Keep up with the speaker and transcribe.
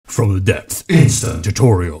From the depths, instant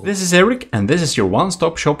tutorial. This is Eric, and this is your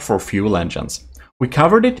one-stop shop for fuel engines. We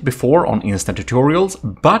covered it before on instant tutorials,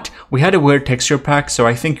 but we had a weird texture pack, so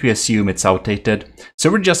I think we assume it's outdated.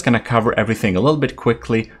 So we're just gonna cover everything a little bit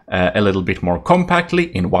quickly, a little bit more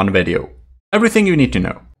compactly in one video. Everything you need to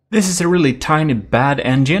know. This is a really tiny bad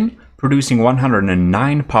engine producing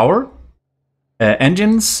 109 power.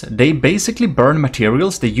 Engines, they basically burn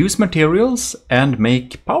materials, they use materials and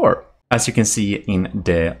make power. As you can see in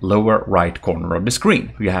the lower right corner of the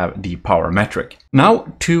screen, you have the power metric.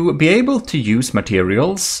 Now, to be able to use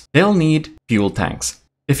materials, they'll need fuel tanks.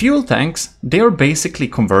 The fuel tanks, they are basically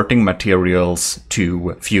converting materials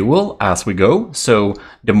to fuel as we go. So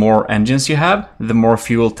the more engines you have, the more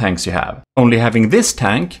fuel tanks you have. Only having this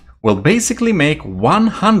tank will basically make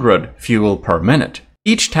 100 fuel per minute.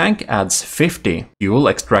 Each tank adds 50 fuel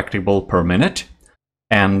extractable per minute,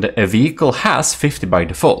 and a vehicle has 50 by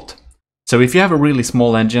default. So if you have a really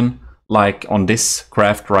small engine, like on this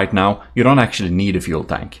craft right now, you don't actually need a fuel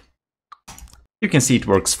tank. You can see it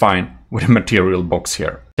works fine with a material box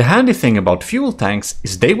here. The handy thing about fuel tanks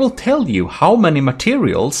is they will tell you how many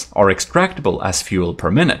materials are extractable as fuel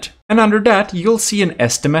per minute. And under that, you'll see an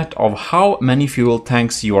estimate of how many fuel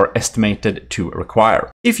tanks you are estimated to require.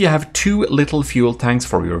 If you have 2 little fuel tanks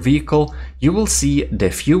for your vehicle, you will see the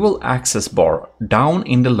fuel access bar down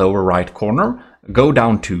in the lower right corner go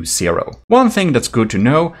down to 0. One thing that's good to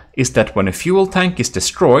know is that when a fuel tank is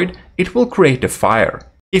destroyed, it will create a fire.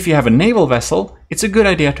 If you have a naval vessel, it's a good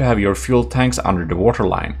idea to have your fuel tanks under the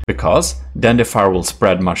waterline, because then the fire will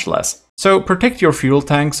spread much less. So protect your fuel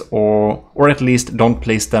tanks, or at least don't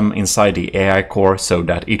place them inside the AI core so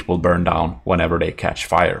that it will burn down whenever they catch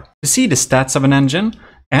fire. To see the stats of an engine,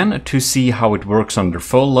 and to see how it works under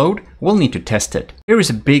full load, we'll need to test it. Here is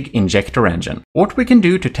a big injector engine. What we can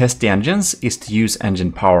do to test the engines is to use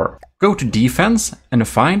engine power. Go to defense and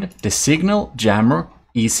find the signal jammer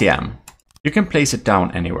ECM. You can place it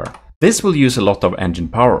down anywhere. This will use a lot of engine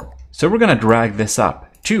power. So we're gonna drag this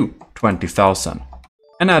up to 20,000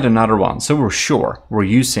 and add another one so we're sure we're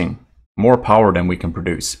using more power than we can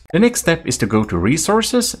produce. The next step is to go to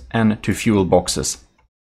resources and to fuel boxes.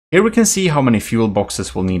 Here we can see how many fuel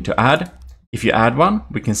boxes we'll need to add. If you add one,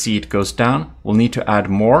 we can see it goes down. We'll need to add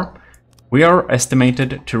more. We are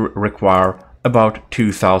estimated to require about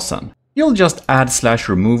 2,000. You'll just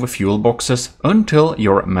add/remove fuel boxes until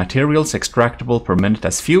your materials extractable per minute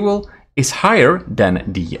as fuel is higher than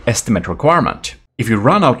the estimate requirement. If you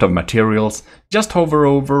run out of materials, just hover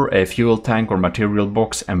over a fuel tank or material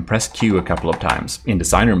box and press Q a couple of times in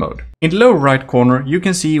designer mode. In the lower right corner, you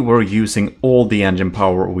can see we're using all the engine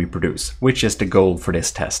power we produce, which is the goal for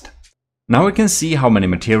this test. Now we can see how many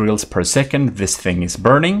materials per second this thing is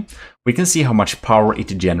burning. We can see how much power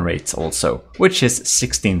it generates also, which is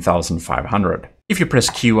 16,500. If you press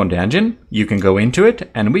Q on the engine, you can go into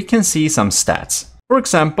it and we can see some stats. For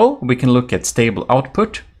example, we can look at stable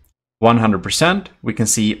output. 100%, we can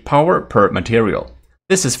see power per material.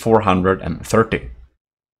 This is 430.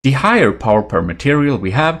 The higher power per material we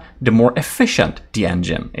have, the more efficient the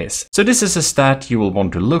engine is. So this is a stat you will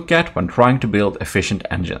want to look at when trying to build efficient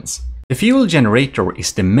engines. The fuel generator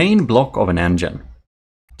is the main block of an engine.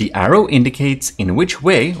 The arrow indicates in which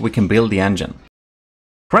way we can build the engine.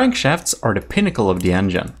 Crankshafts are the pinnacle of the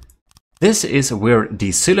engine. This is where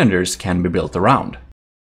the cylinders can be built around.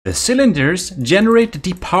 The cylinders generate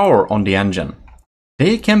the power on the engine.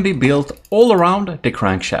 They can be built all around the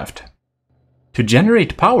crankshaft. To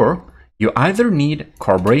generate power, you either need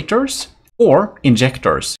carburetors or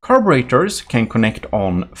injectors. Carburetors can connect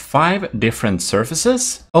on 5 different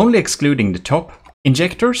surfaces, only excluding the top.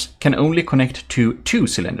 Injectors can only connect to 2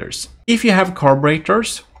 cylinders. If you have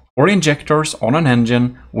carburetors or injectors on an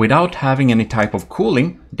engine without having any type of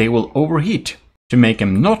cooling, they will overheat. To make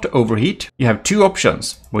them not overheat, you have 2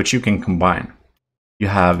 options which you can combine. You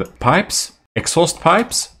have pipes, exhaust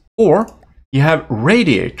pipes, or you have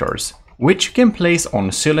radiators, which you can place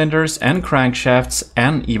on cylinders and crankshafts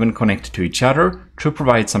and even connect to each other to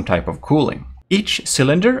provide some type of cooling. Each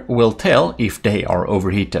cylinder will tell if they are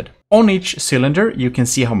overheated. On each cylinder, you can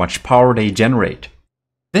see how much power they generate.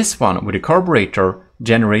 This one with a carburetor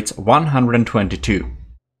generates 122.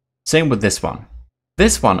 Same with this one.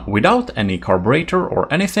 This one without any carburetor or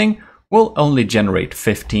anything will only generate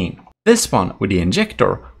 15. This one with the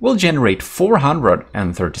injector will generate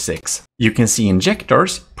 436. You can see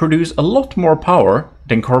injectors produce a lot more power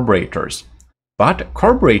than carburetors. But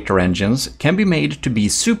carburetor engines can be made to be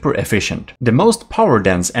super efficient. The most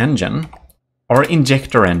power-dense engine are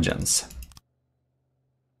injector engines.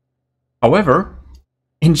 However,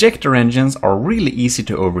 injector engines are really easy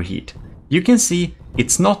to overheat. you can see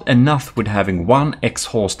it's not enough with having one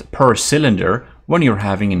exhaust per cylinder when you're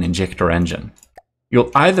having an injector engine.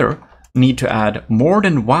 You'll either need to add more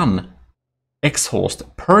than one exhaust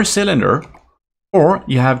per cylinder, or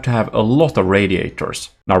you have to have a lot of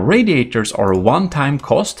radiators. Now, radiators are a one-time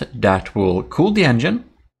cost that will cool the engine,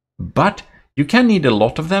 but you can need a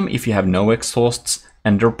lot of them if you have no exhausts,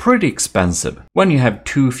 and they're pretty expensive. When you have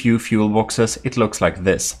too few fuel boxes, it looks like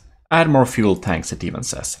this. Add more fuel tanks, it even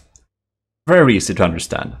says. Very easy to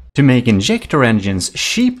understand. To make injector engines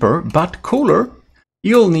cheaper but cooler,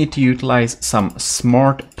 you'll need to utilize some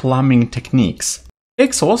smart plumbing techniques.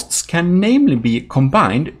 Exhausts can namely be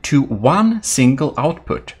combined to one single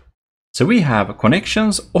output. So we have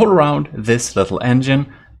connections all around this little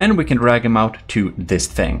engine, and we can drag them out to this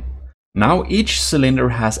thing. Now each cylinder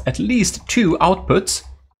has at least two outputs,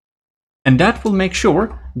 and that will make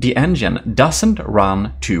sure the engine doesn't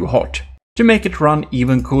run too hot. To make it run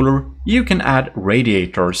even cooler, you can add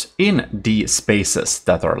radiators in the spaces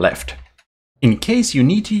that are left. In case you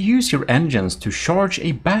need to use your engines to charge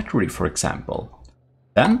a battery, for example,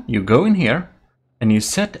 then you go in here and you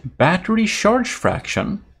set battery charge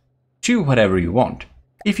fraction to whatever you want.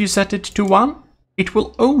 If you set it to 1, it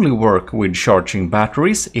will only work with charging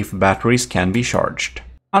batteries if batteries can be charged.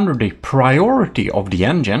 Under the priority of the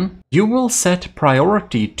engine, you will set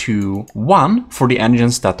priority to 1 for the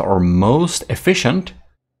engines that are most efficient,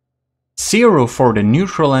 0 for the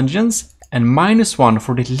neutral engines, and -1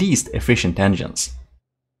 for the least efficient engines.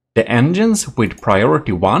 The engines with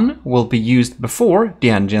priority 1 will be used before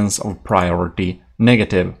the engines of priority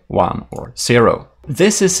 -1 or 0.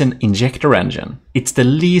 This is an injector engine. It's the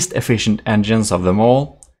least efficient engines of them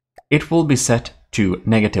all. It will be set to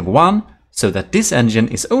 -1 so that this engine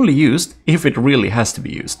is only used if it really has to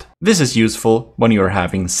be used. This is useful when you're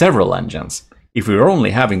having several engines. If you're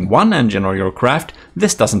only having one engine on your craft,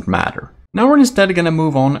 this doesn't matter. Now we're instead going to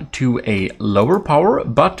move on to a lower power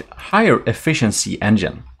but higher efficiency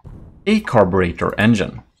engine, a carburetor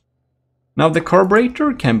engine. Now the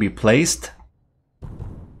carburetor can be placed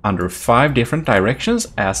under 5 different directions,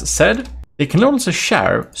 as said. They can also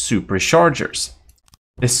share superchargers.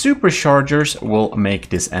 The superchargers will make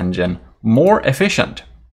this engine more efficient.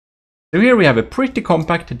 So here we have a pretty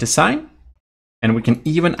compact design, and we can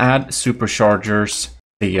even add superchargers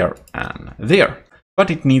there and there.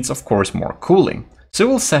 But it needs, of course, more cooling. So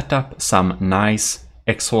we'll set up some nice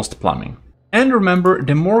exhaust plumbing. And remember,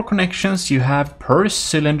 the more connections you have per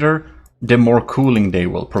cylinder, the more cooling they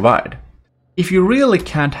will provide. If you really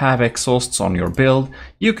can't have exhausts on your build,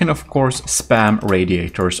 you can of course spam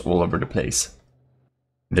radiators all over the place.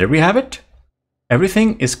 There we have it.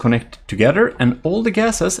 Everything is connected together and all the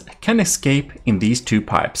gases can escape in these 2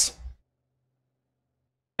 pipes.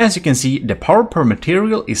 As you can see, the power per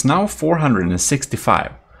material is now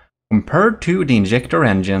 465, compared to the injector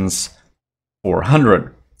engine's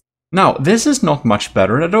 400. Now, this is not much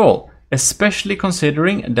better at all, especially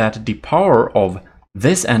considering that the power of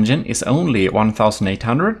this engine is only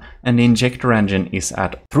 1800 and the injector engine is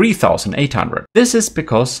at 3800. This is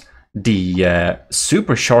because the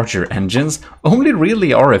supercharger engines only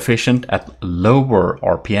really are efficient at lower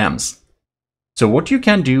RPMs. So what you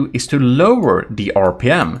can do is to lower the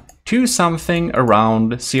RPM to something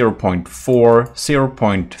around 0.4,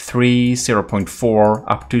 0.3, 0.4,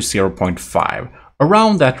 up to 0.5.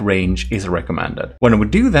 Around that range is recommended. When we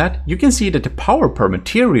do that, you can see that the power per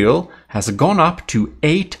material has gone up to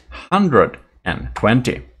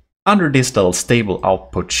 820. Under this little stable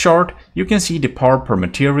output chart, you can see the power per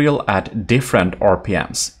material at different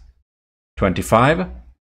RPMs. 25,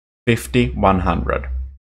 50, 100.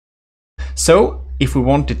 So, if we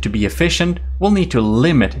want it to be efficient, we'll need to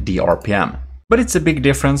limit the RPM. But it's a big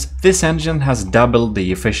difference. This engine has doubled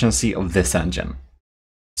the efficiency of this engine.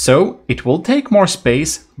 So, it will take more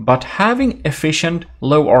space, but having efficient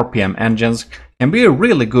low RPM engines can be a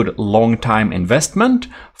really good long-time investment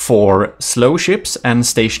for slow ships and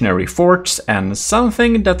stationary forts and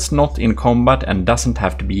something that's not in combat and doesn't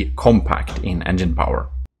have to be compact in engine power.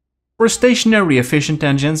 For stationary efficient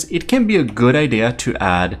engines, it can be a good idea to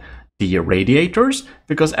add the radiators,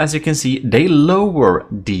 because as you can see, they lower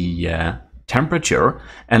the temperature,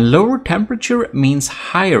 and lower temperature means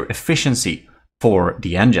higher efficiency for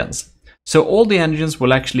the engines. So all the engines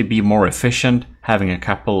will actually be more efficient having a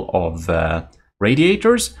couple of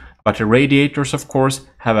radiators, but the radiators of course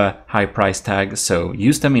have a high price tag, so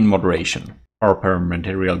use them in moderation. Power per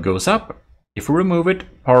material goes up. If we remove it,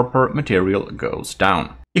 power per material goes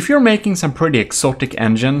down. If you're making some pretty exotic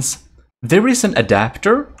engines, there is an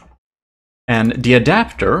adapter, and the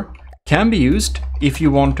adapter can be used if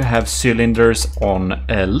you want to have cylinders on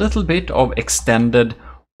a little bit of extended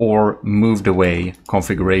or moved away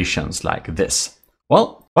configurations like this.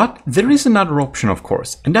 Well, but there is another option, of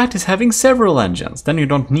course, and that is having several engines. Then you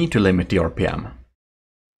don't need to limit the RPM.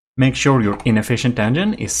 Make sure your inefficient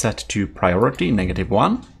engine is set to priority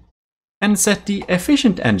 -1 and set the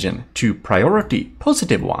efficient engine to priority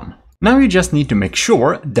 +1. Now you just need to make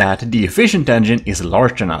sure that the efficient engine is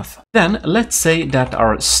large enough. Then let's say that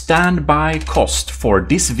our standby cost for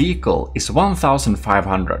this vehicle is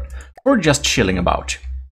 1,500 or just chilling about.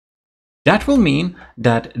 That will mean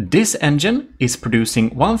that this engine is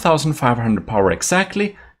producing 1,500 power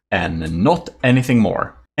exactly and not anything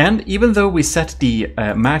more. And even though we set the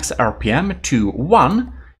max RPM to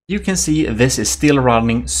 1, you can see this is still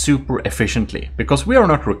running super efficiently because we are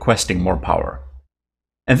not requesting more power.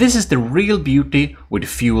 And this is the real beauty with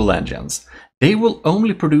fuel engines. They will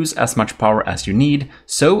only produce as much power as you need,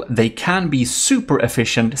 so they can be super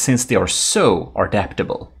efficient since they are so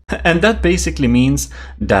adaptable. And that basically means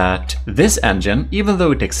that this engine, even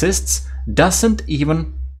though it exists, doesn't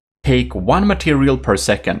even take one material per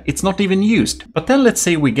second. It's not even used. But then let's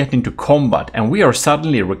say we get into combat and we are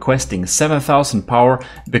suddenly requesting 7,000 power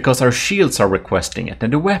because our shields are requesting it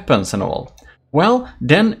and the weapons and all. Well,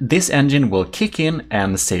 then this engine will kick in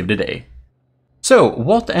and save the day. So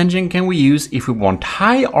what engine can we use if we want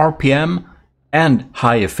high RPM and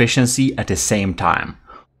high efficiency at the same time?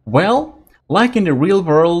 Well, like in the real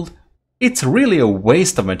world, it's really a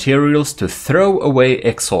waste of materials to throw away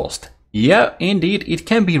exhaust. Yeah, indeed, it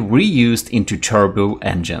can be reused into turbo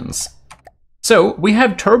engines. So we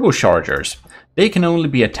have turbochargers. They can only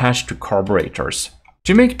be attached to carburetors.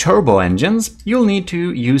 To make turbo engines, you'll need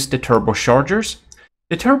to use the turbochargers.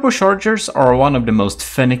 The turbochargers are one of the most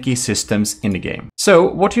finicky systems in the game. So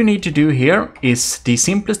what you need to do here is the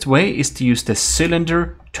simplest way is to use the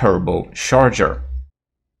cylinder turbocharger.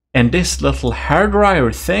 And this little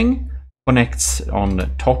hairdryer thing connects on the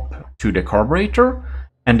top to the carburetor,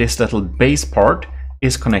 and this little base part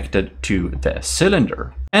is connected to the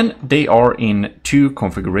cylinder. And they are in 2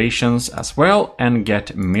 configurations as well and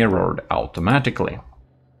get mirrored automatically.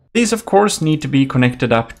 These of course need to be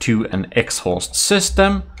connected up to an exhaust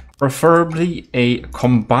system, preferably a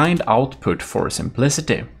combined output for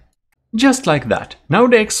simplicity. Just like that. Now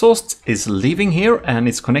the exhaust is leaving here and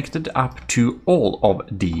it's connected up to all of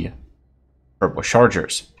the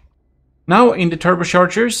turbochargers. Now in the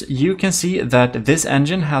turbochargers you can see that this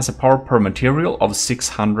engine has a power per material of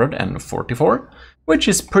 644, which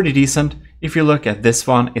is pretty decent. If you look at this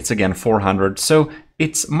one, it's again 400, so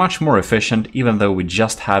it's much more efficient even though we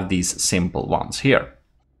just have these simple ones here.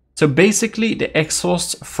 So basically the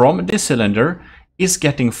exhaust from the cylinder is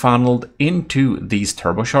getting funneled into these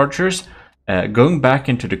turbochargers, going back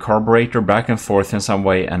into the carburetor, back and forth in some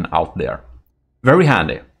way and out there. Very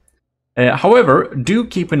handy. However, do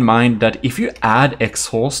keep in mind that if you add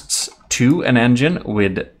exhausts to an engine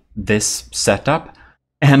with this setup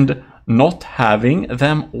and not having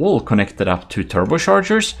them all connected up to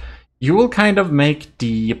turbochargers, you will kind of make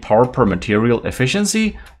the power per material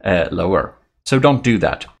efficiency lower. So don't do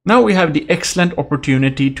that. Now we have the excellent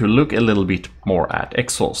opportunity to look a little bit more at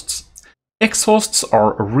exhausts. Exhausts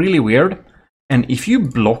are really weird, and if you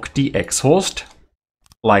block the exhaust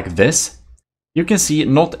like this, you can see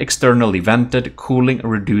not externally vented cooling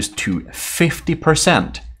reduced to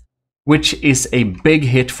 50%, which is a big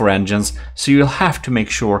hit for engines, so you'll have to make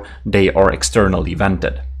sure they are externally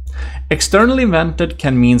vented. Externally vented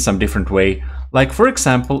can mean some different way, like for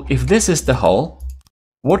example, if this is the hull,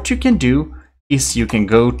 what you can do is you can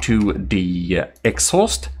go to the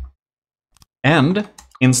exhaust and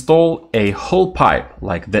install a hull pipe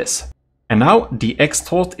like this. And now the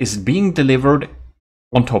exhaust is being delivered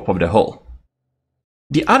on top of the hull.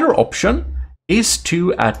 The other option is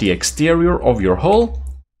to, at the exterior of your hull,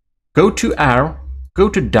 go to air, go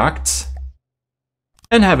to ducts,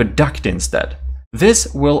 and have a duct instead.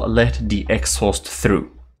 This will let the exhaust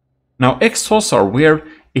through. Now exhausts are weird.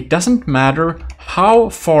 It doesn't matter how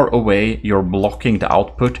far away you're blocking the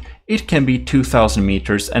output. It can be 2,000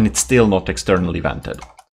 meters and it's still not externally vented.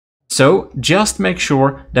 So just make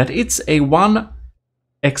sure that it's a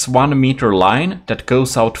 1x1 meter line that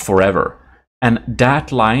goes out forever. And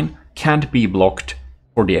that line can't be blocked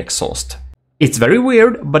for the exhaust. It's very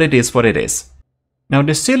weird, but it is what it is. Now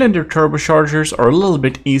the cylinder turbochargers are a little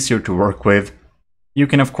bit easier to work with. You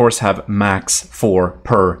can of course have max 4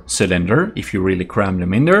 per cylinder if you really cram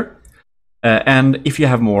them in there. And if you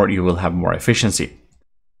have more, you will have more efficiency.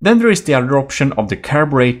 Then there is the other option of the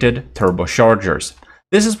carbureted turbochargers.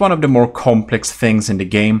 This is one of the more complex things in the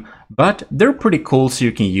game, but they're pretty cool so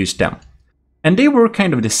you can use them. And they work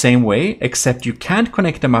kind of the same way, except you can't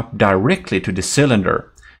connect them up directly to the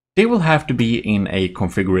cylinder. they will have to be in a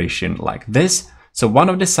configuration like this. So one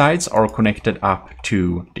of the sides are connected up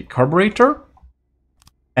to the carburetor,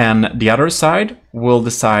 and the other side will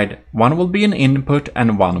decide one will be an input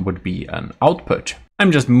and one would be an output.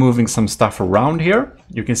 I'm just moving some stuff around here.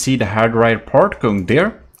 You can see the hairdryer part going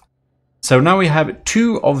there. So now we have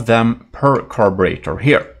 2 of them per carburetor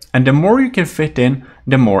here. And the more you can fit in,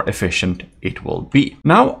 the more efficient it will be.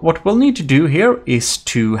 Now, what we'll need to do here is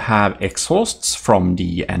to have exhausts from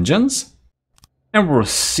the engines. And we're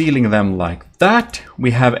sealing them like that.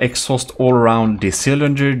 We have exhaust all around the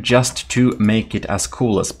cylinder just to make it as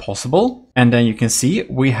cool as possible. And then you can see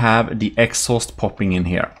we have the exhaust popping in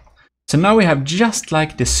here. So now we have, just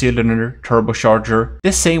like the cylinder turbocharger,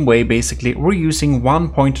 the same way basically, we're using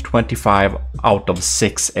 1.25 out of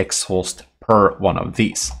 6 exhaust per one of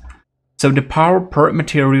these. So the power per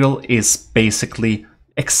material is basically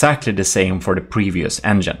exactly the same for the previous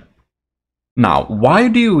engine. Now, why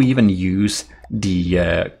do you even use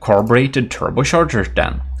the carbureted turbocharger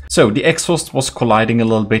then? So the exhaust was colliding a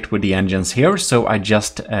little bit with the engines here, so I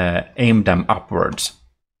just aimed them upwards.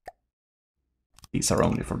 These are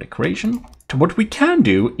only for decoration. What we can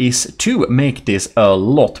do is to make this a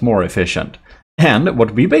lot more efficient. And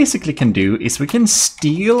what we basically can do is we can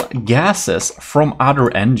steal gases from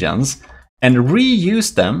other engines and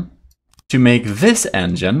reuse them to make this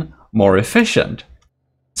engine more efficient.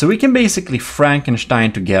 So we can basically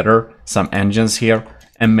Frankenstein together some engines here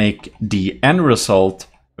and make the end result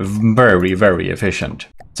very, very efficient.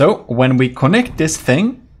 So when we connect this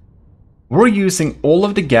thing, we're using all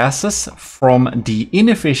of the gases from the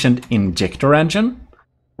inefficient injector engine.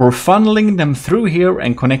 We're funneling them through here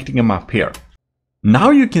and connecting them up here.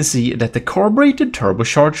 Now you can see that the carbureted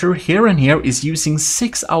turbocharger here and here is using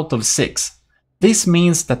 6 out of 6. This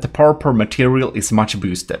means that the power per material is much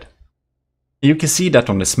boosted. You can see that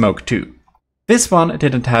on the smoke too. This one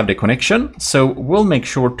didn't have the connection, so we'll make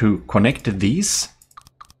sure to connect these.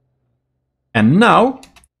 And now,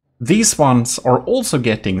 these ones are also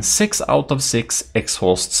getting 6 out of 6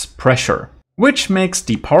 exhausts pressure, which makes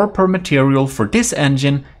the power per material for this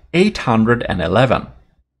engine 811.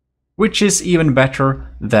 Which is even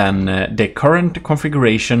better than the current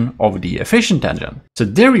configuration of the efficient engine. So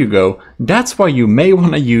there you go, that's why you may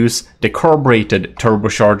want to use the carbureted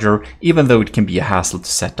turbocharger, even though it can be a hassle to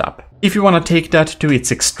set up. If you want to take that to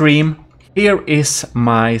its extreme, here is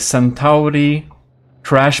my Centauri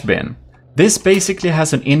trash bin. This basically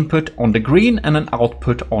has an input on the green and an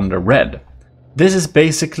output on the red. This is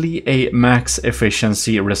basically a max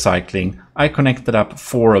efficiency recycling. I connected up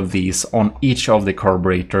 4 of these on each of the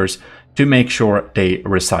carburetors to make sure they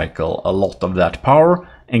recycle a lot of that power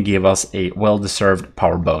and give us a well-deserved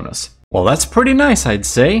power bonus. Well, that's pretty nice, I'd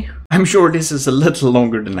say. I'm sure this is a little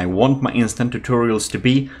longer than I want my instant tutorials to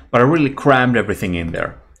be, but I really crammed everything in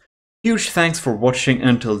there. Huge thanks for watching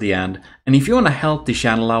until the end, and if you want to help the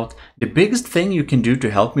channel out, the biggest thing you can do to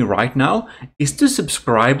help me right now is to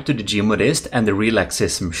subscribe to the Gmodist and the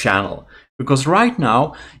Relaxism channel. Because right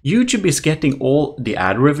now, YouTube is getting all the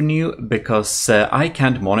ad revenue because I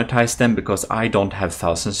can't monetize them because I don't have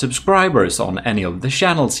 1,000 subscribers on any of the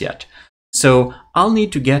channels yet. So I'll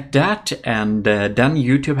need to get that, and then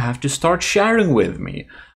YouTube have to start sharing with me,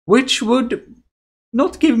 which would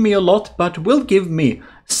not give me a lot, but will give me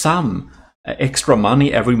some extra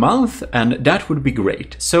money every month, and that would be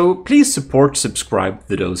great. So please subscribe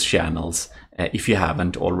to those channels if you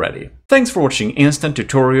haven't already. Thanks for watching Instant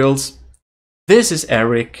Tutorials. This is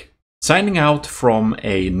Eric, signing out from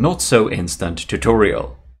a not so instant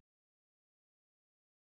tutorial.